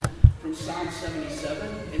from Psalm 77.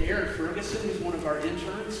 And Eric Ferguson, who's one of our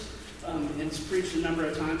interns, and has preached a number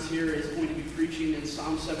of times here, is going to be preaching in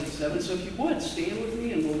Psalm 77. So if you would, stand with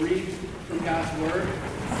me and we'll read from God's Word.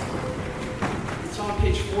 It's on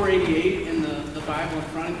page 488 in the Bible in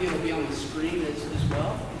front of you. It'll be on the screen as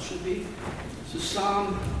well. It should be. So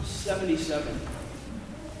Psalm 77.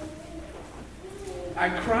 I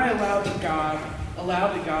cry aloud to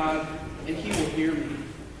God, and he will hear me.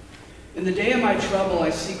 In the day of my trouble I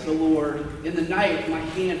seek the Lord. In the night my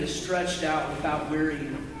hand is stretched out without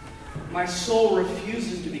wearying. My soul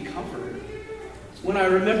refuses to be comforted. When I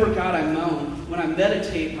remember God, I moan. When I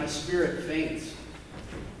meditate, my spirit faints.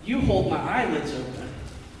 You hold my eyelids open.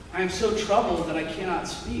 I am so troubled that I cannot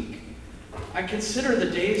speak. I consider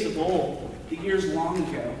the days of old, the years long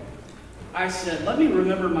ago. I said, let me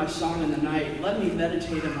remember my song in the night. Let me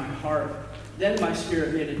meditate in my heart. Then my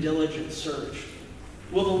spirit made a diligent search.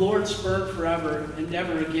 Will the Lord spurn forever and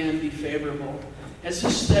never again be favorable? Has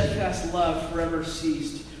his steadfast love forever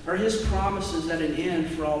ceased? Are his promises at an end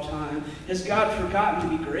for all time? Has God forgotten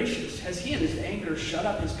to be gracious? Has he in his anger shut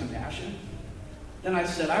up his compassion? Then I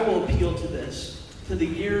said, I will appeal to this, to the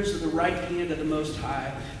years of the right hand of the Most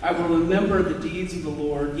High. I will remember the deeds of the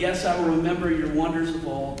Lord. Yes, I will remember your wonders of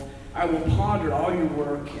old. I will ponder all your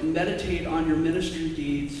work and meditate on your ministry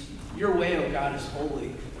deeds. Your way, O God, is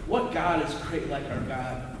holy. What God is great like our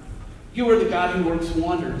God? You are the God who works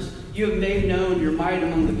wonders. You have made known your might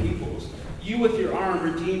among the peoples. You with your arm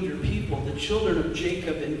redeemed your people, the children of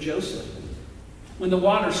Jacob and Joseph. When the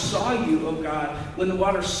waters saw you, O God, when the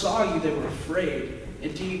waters saw you, they were afraid.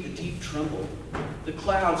 Indeed, the deep trembled. The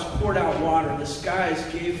clouds poured out water. The skies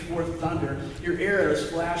gave forth thunder. Your arrows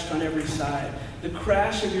flashed on every side. The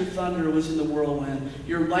crash of your thunder was in the whirlwind.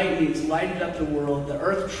 Your lightnings lighted up the world. The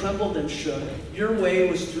earth trembled and shook. Your way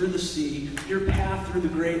was through the sea, your path through the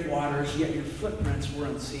great waters, yet your footprints were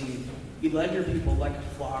unseen. You led your people like a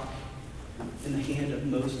flock in the hand of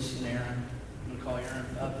Moses and Aaron. I'm going to call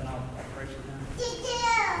Aaron up and I'll pray for him.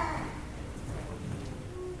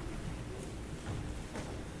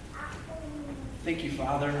 Thank you,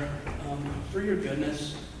 Father, for your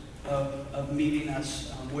goodness of meeting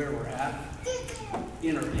us where we're at,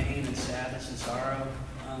 in our pain and sadness and sorrow,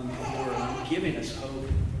 for giving us hope.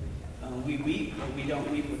 We weep, but we don't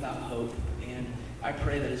weep without hope. And I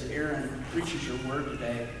pray that as Aaron preaches your word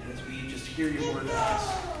today, as we just hear your word to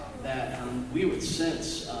us, that we would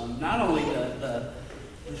sense not only the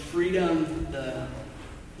freedom,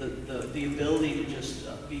 the ability to just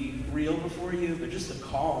be real before you, but just the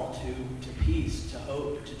call to peace, to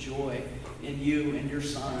hope, to joy in you and your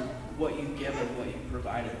Son, what you've given, what you've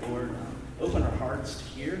provided, Lord. Open our hearts to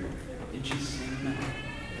hear. In Jesus' name, amen.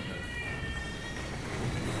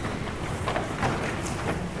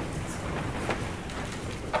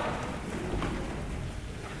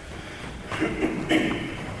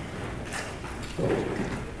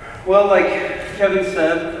 Well, like Kevin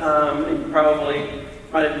said, and you probably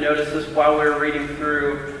might have noticed this while we were reading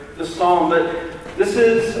through the psalm, but this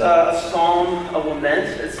is a psalm of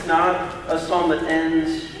lament. It's not a psalm that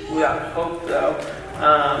ends without hope, though.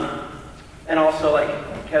 And also, like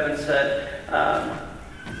Kevin said,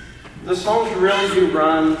 the psalms really do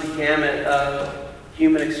run the gamut of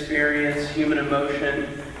human experience, human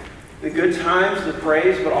emotion, the good times, the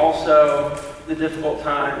praise, but also the difficult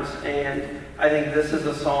times. And I think this is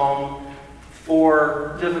a psalm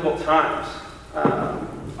for difficult times.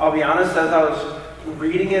 I'll be honest, as I was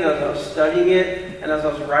reading it, as I was studying it, and as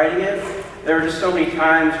I was writing it, there were just so many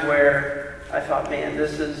times where I thought, man,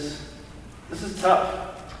 this is tough.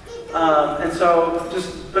 And so,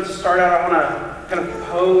 but to start out, I want to kind of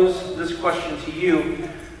pose this question to you.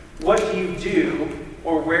 What do you do,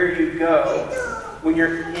 or where do you go, when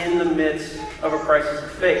you're in the midst of a crisis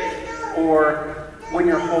of faith, or when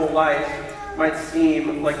your whole life might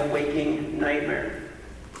seem like a waking nightmare?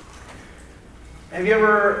 Have you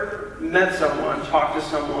ever met someone, talked to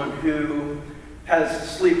someone who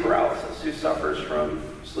has sleep paralysis, who suffers from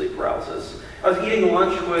sleep paralysis? I was eating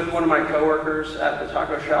lunch with one of my coworkers at the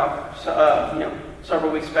taco shop,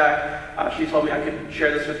 several weeks back. She told me I could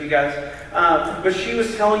share this with you guys. But she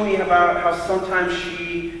was telling me about how sometimes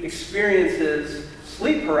she experiences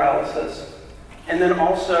sleep paralysis, and then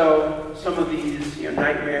also some of these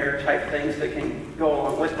nightmare type things that can go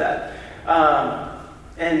along with that.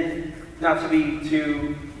 And not to be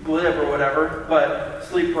too glib or whatever, but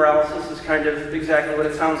sleep paralysis is kind of exactly what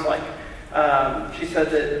it sounds like. She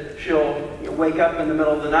said that she'll wake up in the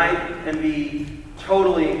middle of the night and be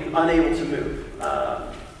totally unable to move.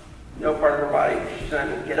 No part of her body. She's not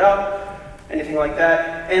able to get up, anything like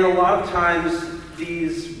that. And a lot of times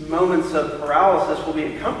these moments of paralysis will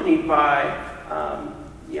be accompanied by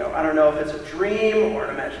I don't know if it's a dream or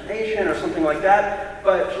an imagination or something like that,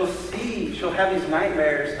 but she'll have these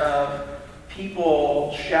nightmares of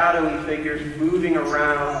people, shadowy figures moving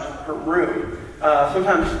around her room,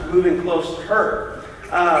 sometimes moving close to her.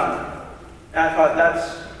 And I thought,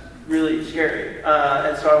 that's really scary.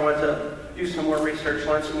 And so I went to do some more research,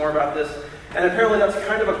 learn some more about this. And apparently that's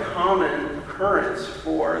kind of a common occurrence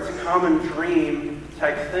it's a common dream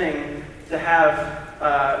type thing to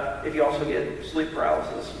have if you also get sleep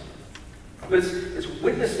paralysis. But it's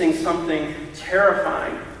witnessing something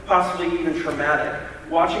terrifying, possibly even traumatic,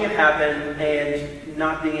 watching it happen and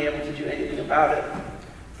not being able to do anything about it.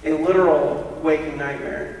 A literal waking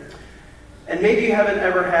nightmare. And maybe you haven't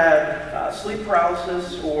ever had sleep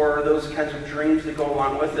paralysis or those kinds of dreams that go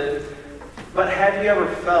along with it, but have you ever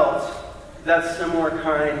felt that similar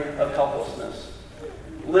kind of helplessness?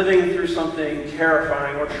 Living through something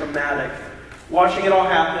terrifying or traumatic, watching it all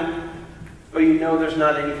happen, but you know there's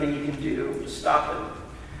not anything you can do to stop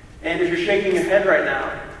it. And if you're shaking your head right now,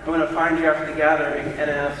 I'm going to find you after the gathering and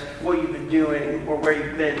ask what you've been doing or where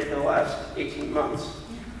you've been in the last 18 months.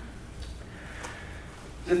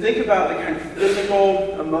 To think about the kind of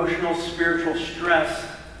physical, emotional, spiritual stress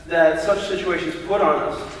that such situations put on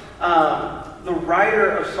us. The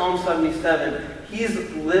writer of Psalm 77,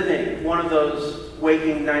 he's living one of those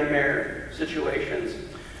waking nightmare situations.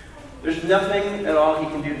 There's nothing at all he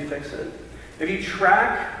can do to fix it. If you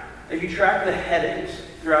track the headings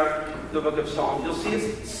throughout the book of Psalms, you'll see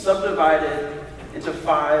it's subdivided into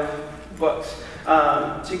 5 books.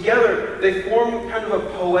 Together, they form kind of a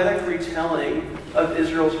poetic retelling of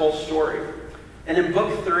Israel's whole story. And in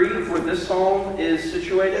book 3, where this psalm is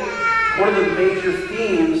situated, one of the major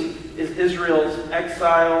themes is Israel's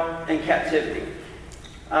exile and captivity.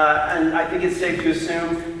 And I think it's safe to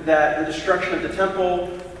assume that the destruction of the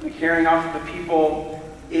temple, the carrying off of the people,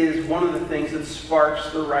 is one of the things that sparks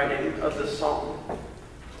the writing of this psalm.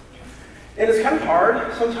 And it's kind of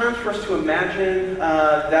hard sometimes for us to imagine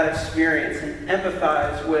that experience and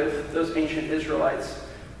empathize with those ancient Israelites,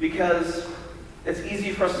 because it's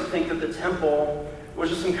easy for us to think that the temple was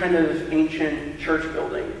just some kind of ancient church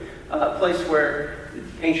building, a place where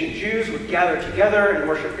ancient Jews would gather together and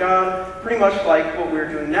worship God, pretty much like what we're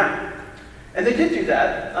doing now. And they did do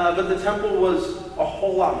that, but the temple was a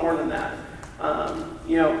whole lot more than that.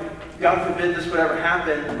 God forbid this would ever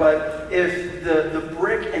happen, but if the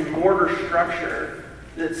brick and mortar structure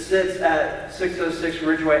that sits at 606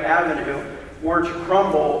 Ridgeway Avenue were to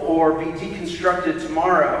crumble or be deconstructed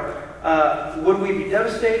tomorrow, would we be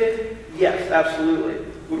devastated? Yes, absolutely.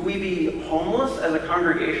 Would we be homeless as a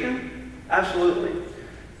congregation? Absolutely.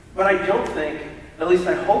 But I don't think, at least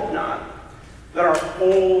I hope not, that our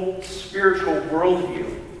whole spiritual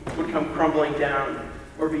worldview would come crumbling down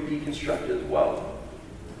or be deconstructed as well.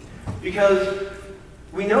 Because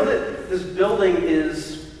we know that this building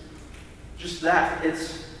is just that.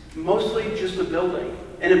 It's mostly just a building.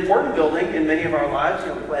 An important building in many of our lives.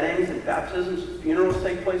 Weddings and baptisms, funerals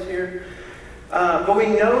take place here. But we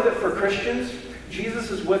know that for Christians,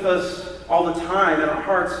 Jesus is with us all the time in our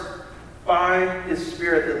hearts by His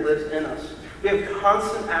Spirit that lives in us. We have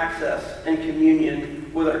constant access and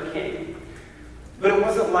communion with our King. But it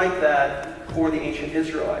wasn't like that for the ancient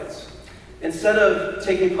Israelites. Instead of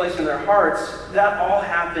taking place in their hearts, that all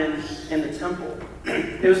happened in the temple.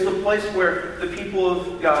 It was the place where the people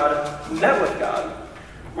of God met with God,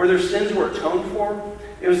 where their sins were atoned for.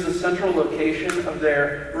 It was the central location of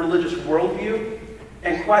their religious worldview,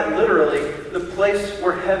 and quite literally, the place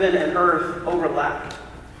where heaven and earth overlapped.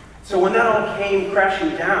 So when that all came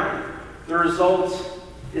crashing down, the result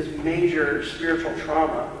is major spiritual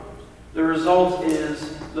trauma. The result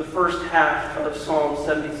is the first half of Psalm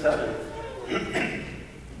 77.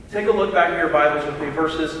 Take a look back in your Bibles with me,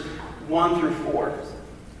 verses 1 through 4.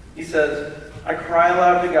 He says, I cry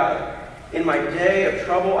aloud to God. In my day of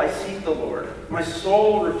trouble, I seek the Lord. My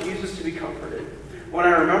soul refuses to be comforted. When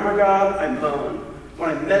I remember God, I moan. When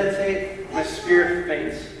I meditate, my spirit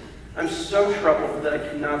faints. I'm so troubled that I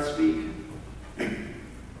cannot speak.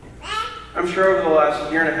 I'm sure over the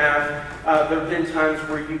last year and a half, there have been times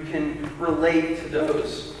where you can relate to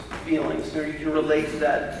those feelings, or you can relate to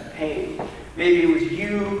that pain. Maybe it was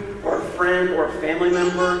you or a friend or a family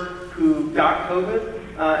member who got COVID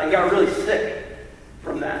and got really sick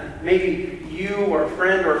from that. Maybe you or a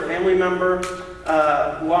friend or a family member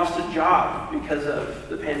lost a job because of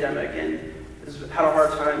the pandemic and has had a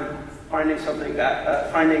hard time finding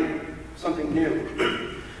something new.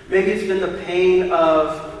 Maybe it's been the pain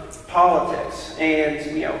of politics and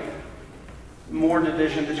more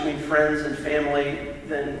division between friends and family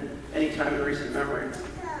than any time in recent memory.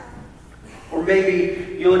 Or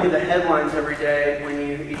maybe you look at the headlines every day when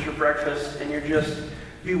you eat your breakfast and you're just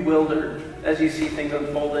bewildered as you see things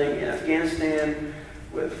unfolding in Afghanistan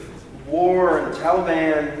with war and the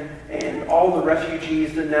Taliban and all the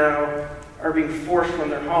refugees that now are being forced from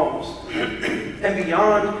their homes. And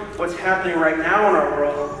beyond what's happening right now in our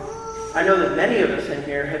world, I know that many of us in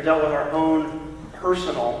here have dealt with our own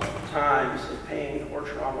personal times of pain or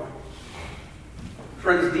trauma.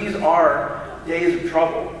 Friends, these are days of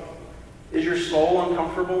trouble. Is your soul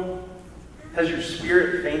uncomfortable? Has your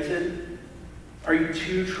spirit fainted? Are you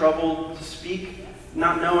too troubled to speak,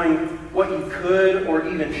 not knowing what you could or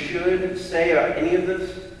even should say about any of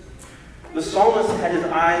this? The psalmist had his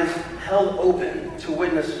eyes held open to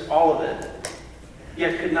witness all of it,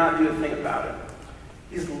 yet could not do a thing about it.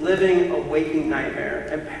 He's living a waking nightmare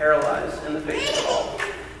and paralyzed in the face of it all.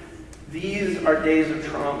 These are days of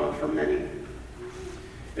trauma for many.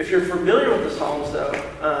 If you're familiar with the Psalms,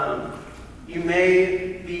 though, you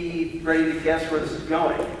may be ready to guess where this is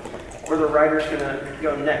going, where the writer's going to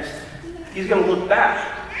go next. He's going to look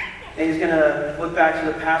back, and he's going to look back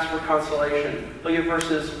to the past for consolation. Look at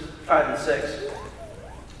verses 5 and 6.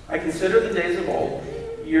 I consider the days of old,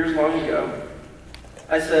 years long ago.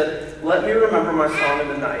 I said, let me remember my song in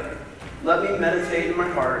the night. Let me meditate in my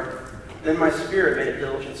heart. Then my spirit made a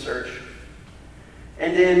diligent search.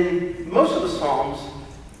 And in most of the Psalms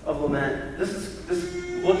of lament, this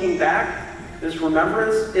looking back, this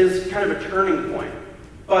remembrance is kind of a turning point.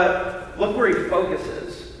 But look where he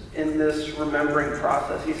focuses in this remembering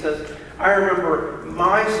process. He says, I remember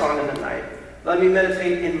my song in the night. Let me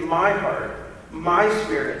meditate in my heart. My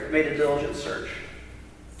spirit made a diligent search.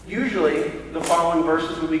 Usually, the following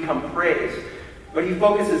verses would become praise, but he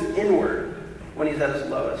focuses inward when he's at his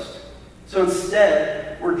lowest. So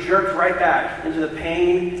instead, we're jerked right back into the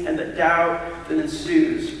pain and the doubt that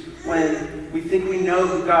ensues when we think we know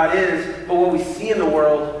who God is, but what we see in the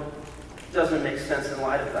world doesn't make sense in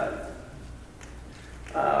light of that.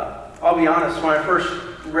 I'll be honest, when I first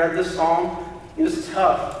read this psalm, it was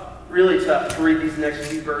tough. Really tough to read these next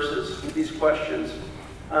few verses with these questions.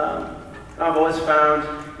 I've always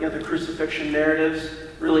found, the crucifixion narratives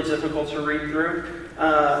really difficult to read through,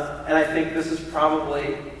 and I think this is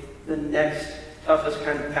probably the next toughest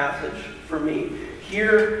kind of passage for me.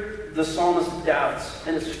 Here, the psalmist doubts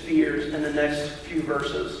and his fears in the next few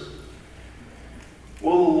verses.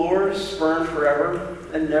 Will the Lord spurn forever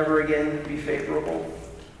and never again be favorable?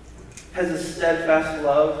 Has his steadfast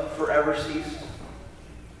love forever ceased?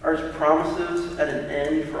 Are his promises at an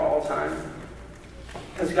end for all time?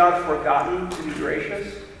 Has God forgotten to be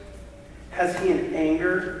gracious? Has he in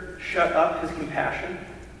anger shut up his compassion?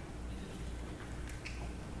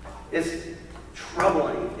 It's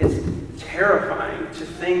troubling, it's terrifying to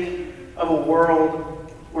think of a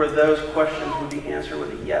world where those questions would be answered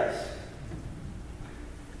with a yes.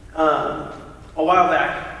 A while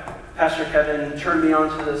back, Pastor Kevin turned me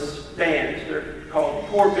on to this band. They're called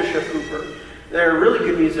Poor Bishop Hooper. They're really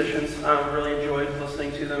good musicians. I really enjoyed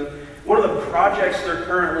listening to them. One of the projects they're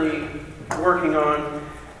currently working on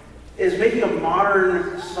is making a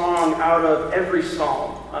modern song out of every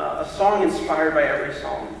psalm, a song inspired by every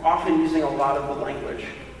psalm, often using a lot of the language.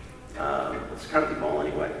 It's kind of the goal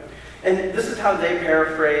anyway. And this is how they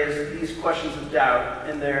paraphrase these questions of doubt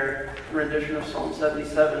in their rendition of Psalm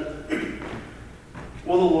 77.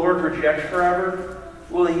 Will the Lord reject forever?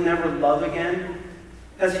 Will he never love again?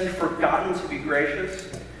 Has he forgotten to be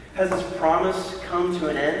gracious? Has his promise come to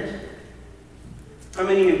an end? How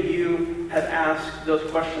many of you have asked those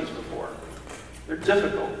questions before? They're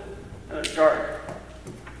difficult and they're dark.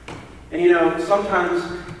 And sometimes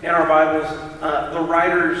in our Bibles, the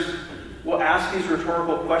writers will ask these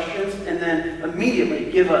rhetorical questions and then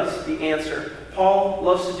immediately give us the answer. Paul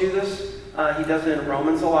loves to do this. He does it in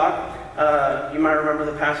Romans a lot. You might remember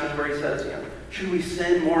the passage where he says, should we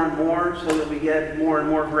sin more and more so that we get more and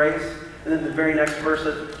more grace? And then the very next verse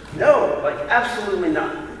says, no, absolutely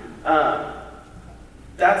not.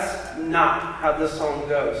 That's not how this psalm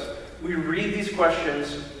goes. We read these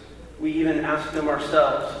questions, we even ask them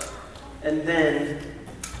ourselves, and then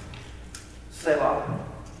Selah.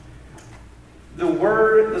 This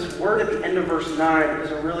word at the end of verse 9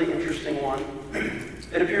 is a really interesting one.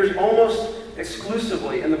 It appears almost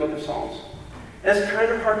exclusively in the book of Psalms. And it's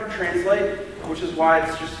kind of hard to translate, which is why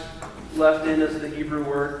it's just left in as the Hebrew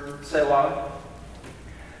word Selah.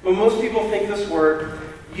 But most people think this word,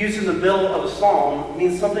 used in the middle of a psalm,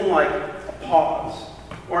 means something like a pause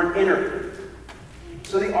or an interlude.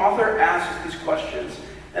 So the author asks these questions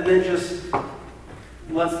and then just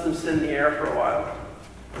lets them sit in the air for a while.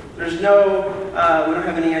 There's we don't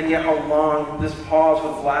have any idea how long this pause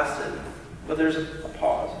would have lasted, but there's a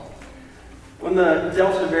pause. When the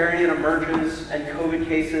Delta variant emerges and COVID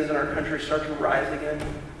cases in our country start to rise again,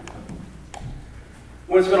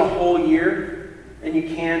 when it's been a whole year and you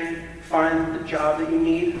can't find the job that you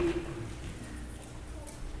need,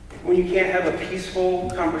 when you can't have a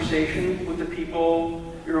peaceful conversation with the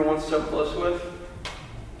people you were once so close with,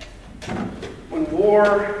 when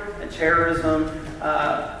war and terrorism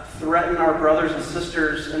threaten our brothers and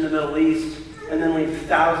sisters in the Middle East and then leave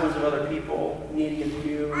thousands of other people needing a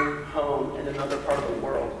new home in another part of the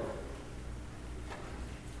world.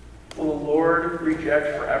 Will the Lord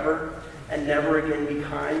reject forever and never again be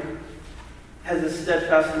kind? Has his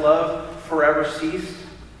steadfast love forever ceased?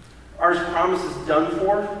 Are his promises done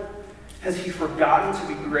for? Has he forgotten to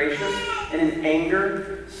be gracious and in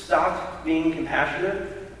anger stopped being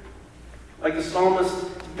compassionate? Like the psalmist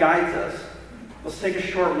guides us, let's take a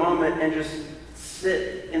short moment and just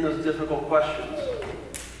sit in those difficult questions.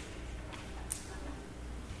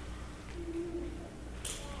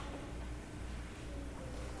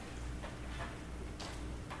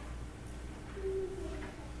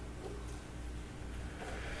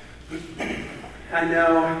 I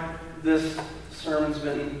know this sermon's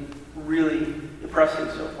been really depressing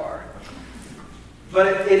so far. But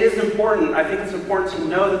it is important. I think it's important to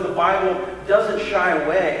know that the Bible doesn't shy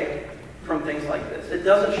away from things like this. It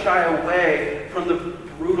doesn't shy away from the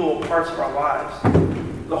brutal parts of our lives.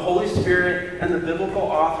 The Holy Spirit and the biblical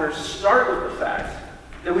authors start with the fact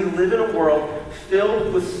that we live in a world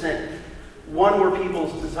filled with sin. One where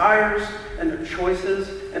people's desires and their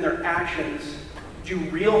choices and their actions do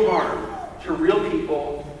real harm to real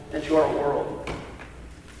people and to our world.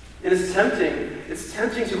 And it's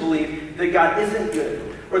tempting to believe that God isn't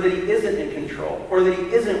good, or that he isn't in control, or that he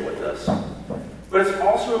isn't with us. But it's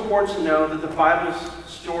also important to know that the Bible's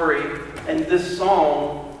story and this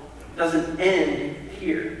psalm doesn't end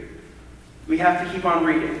here. We have to keep on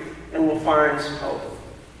reading, and we'll find some hope.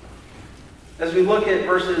 As we look at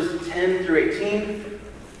verses 10 through 18,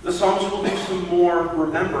 the psalmist will do some more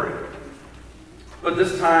remembering. But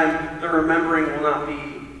this time, the remembering will not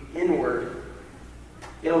be inward.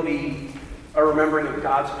 It'll be a remembering of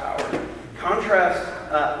God's power. Contrast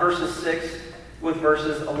verses 6 with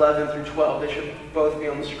verses 11 through 12. They should both be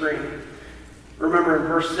on the screen. Remember in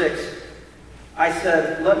verse 6, I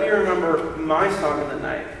said, let me remember my song of the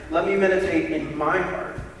night. Let me meditate in my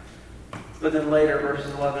heart. But then later,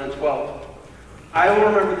 verses 11 and 12, I will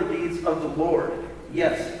remember the deeds of the Lord.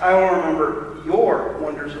 Yes, I will remember your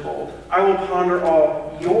wonders of old. I will ponder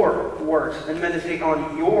all your works and meditate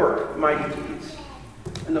on your mighty deeds.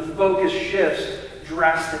 And the focus shifts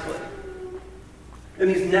drastically. In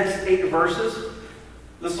these next 8 verses,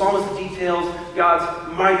 the psalmist details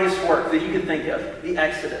God's mightiest work that you can think of, the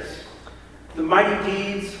Exodus. The mighty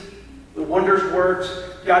deeds, the wonders works,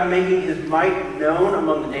 God making his might known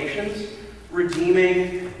among the nations,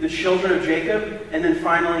 redeeming the children of Jacob, and then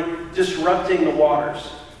finally disrupting the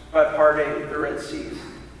waters by parting the Red Seas.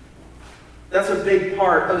 That's a big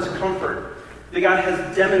part of his comfort, that God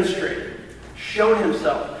has demonstrated, shown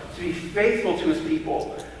himself to be faithful to his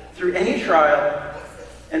people through any trial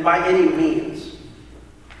and by any means.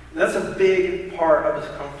 That's a big part of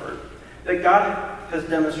his comfort, that God has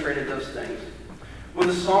demonstrated those things. When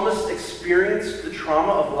the psalmist experienced the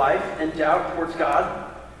trauma of life and doubt towards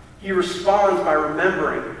God, he responds by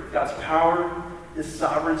remembering God's power, his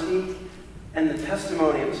sovereignty, and the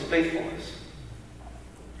testimony of his faithfulness.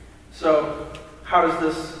 So, how does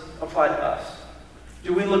this apply to us?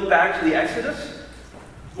 Do we look back to the Exodus?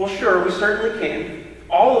 Well, sure, we certainly can.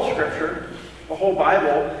 All of Scripture, the whole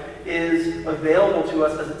Bible, is available to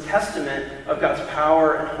us as a testament of God's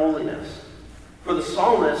power and holiness. For the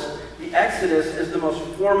psalmist, the Exodus is the most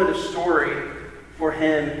formative story for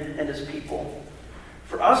him and his people.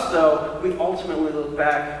 For us, though, we ultimately look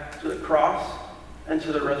back to the cross and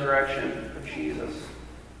to the resurrection of Jesus.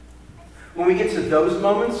 When we get to those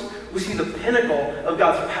moments, we see the pinnacle of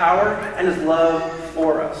God's power and his love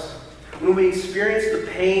for us. When we experience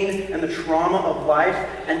the pain and the trauma of life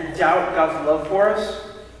and doubt God's love for us,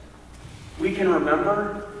 we can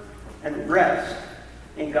remember and rest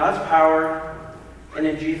in God's power and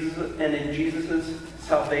in Jesus'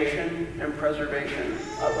 salvation and preservation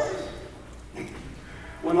of us.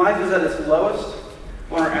 When life is at its lowest,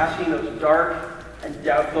 when we're asking those dark and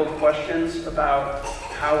doubt-filled questions about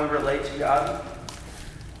how we relate to God,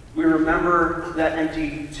 we remember that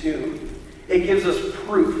empty tomb. It gives us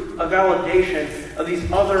proof, a validation of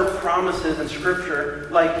these other promises in Scripture,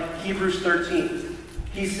 like Hebrews 13.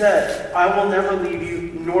 He said, I will never leave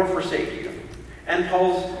you nor forsake you. And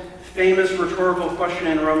Paul's famous rhetorical question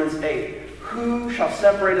in Romans 8, who shall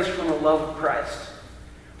separate us from the love of Christ?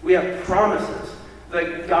 We have promises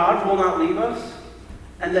that God will not leave us,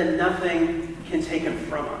 and that nothing can take him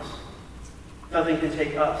from us. Nothing can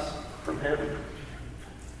take us from him.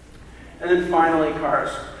 And then finally,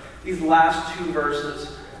 Cars, these last two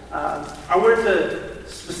verses. I wanted to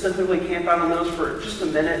specifically camp out on those for just a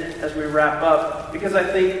minute as we wrap up, because I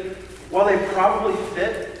think while they probably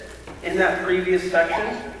fit in that previous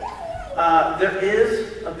section, there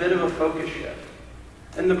is a bit of a focus shift.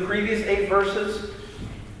 In the previous 8 verses,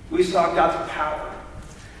 we saw God's power.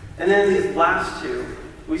 And then in these last two,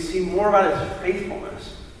 we see more about his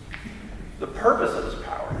faithfulness, the purpose of his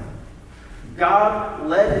power. God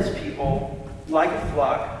led his people like a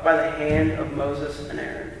flock by the hand of Moses and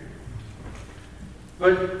Aaron.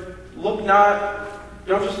 But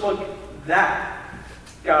don't just look that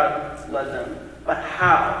God led them, but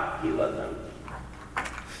how he led them.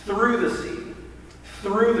 Through the sea,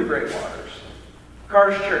 through the great waters.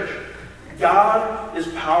 Cars Church, God is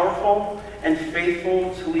powerful and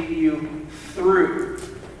faithful to lead you through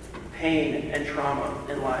pain and trauma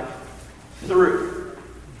in life. Through,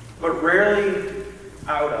 but rarely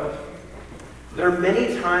out of. There are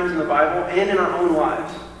many times in the Bible and in our own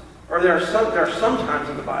lives, or there are some times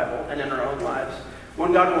in the Bible and in our own lives,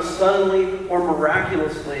 when God will suddenly or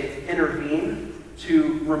miraculously intervene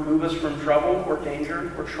to remove us from trouble or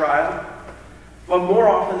danger or trial. But more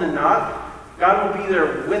often than not, God will be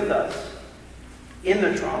there with us in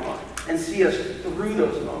the trauma and see us through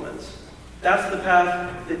those moments. That's the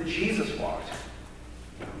path that Jesus walked.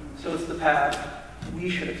 So it's the path we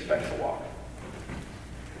should expect to walk.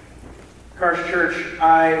 Cars Church,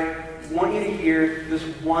 I want you to hear this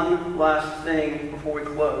one last thing before we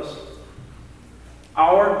close.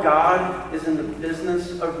 Our God is in the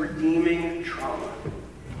business of redeeming trauma.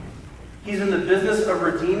 He's in the business of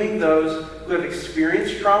redeeming those who have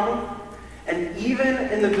experienced trauma, and even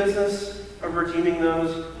in the business of redeeming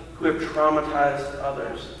those who have traumatized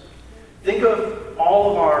others. Think of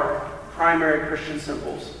all of our primary Christian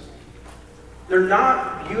symbols. They're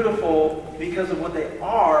not beautiful because of what they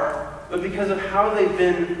are, but because of how they've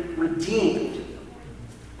been redeemed.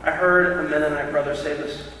 I heard a Mennonite brother say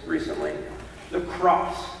this recently. The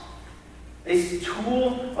cross, a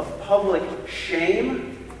tool of public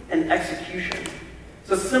shame and execution.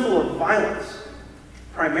 It's a symbol of violence,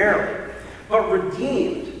 primarily, but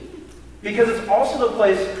redeemed, because it's also the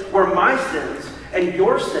place where my sins and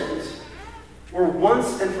your sins were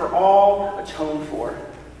once and for all atoned for.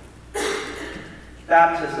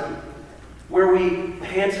 Baptism, where we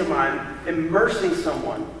pantomime immersing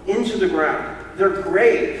someone into the ground, their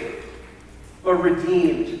grave, but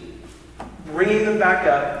redeemed, bringing them back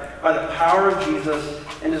up by the power of Jesus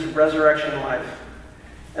and his resurrection life.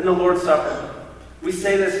 And the Lord's Supper, we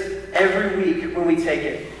say this every week when we take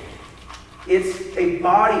it. It's a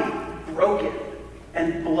body broken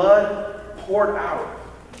and blood poured out.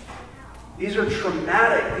 These are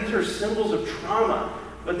traumatic. These are symbols of trauma,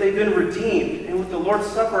 but they've been redeemed. And with the Lord's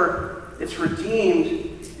Supper, it's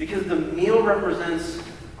redeemed because the meal represents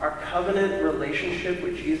our covenant relationship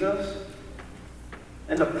with Jesus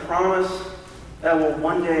and the promise that we'll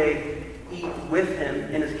one day eat with him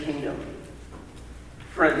in his kingdom.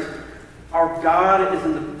 Friends, our God is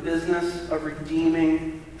in the business of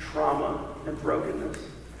redeeming trauma and brokenness.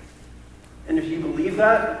 And if you believe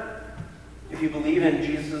that, if you believe in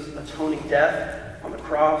Jesus' atoning death on the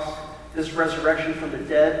cross, his resurrection from the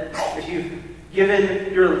dead, if you've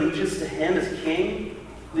given your allegiance to him as king,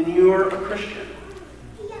 then you are a Christian.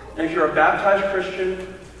 And if you're a baptized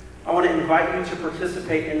Christian, I want to invite you to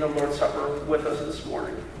participate in the Lord's Supper with us this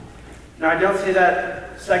morning. Now, I don't say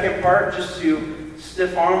that second part just to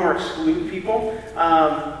stiff arm or exclude people.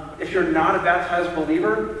 If you're not a baptized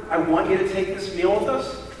believer, I want you to take this meal with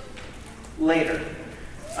us later.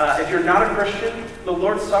 If you're not a Christian, the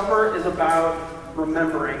Lord's Supper is about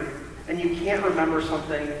remembering, and you can't remember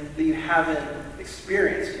something that you haven't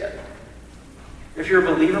experienced yet. If you're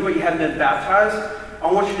a believer but you haven't been baptized,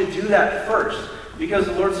 I want you to do that first, because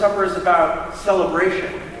the Lord's Supper is about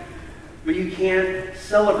celebration. But you can't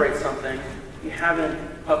celebrate something you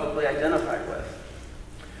haven't publicly identified with.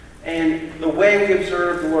 And the way we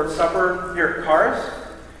observe the Lord's Supper here at Cars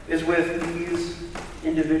is with these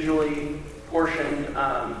individually portioned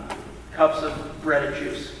cups of bread and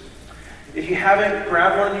juice. If you haven't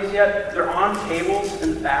grabbed one of these yet, they're on tables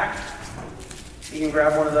in the back. You can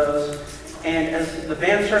grab one of those. And as the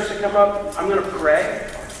band starts to come up, I'm going to pray,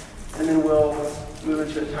 and then we'll move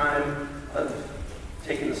into a time of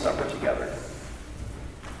taking the supper together.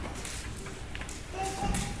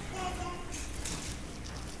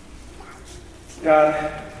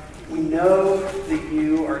 God, we know that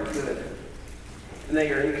you are good, and that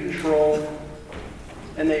you're in control,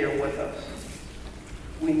 and that you're with us.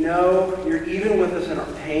 We know you're even with us in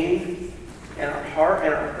our pain, and our heart,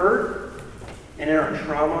 and our hurt, and in our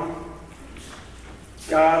trauma.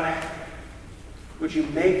 God, would you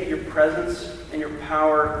make your presence and your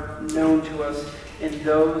power known to us in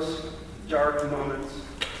those dark moments?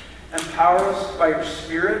 Empower us by your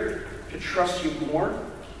Spirit to trust you more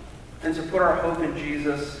and to put our hope in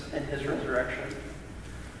Jesus and his resurrection.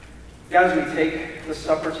 God, as we take the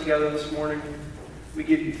supper together this morning, we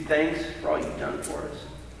give you thanks for all you've done for us.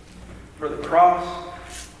 For the cross,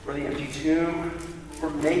 for the empty tomb, for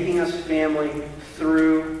making us family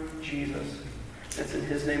through Jesus. It's in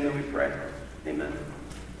his name that we pray. Amen.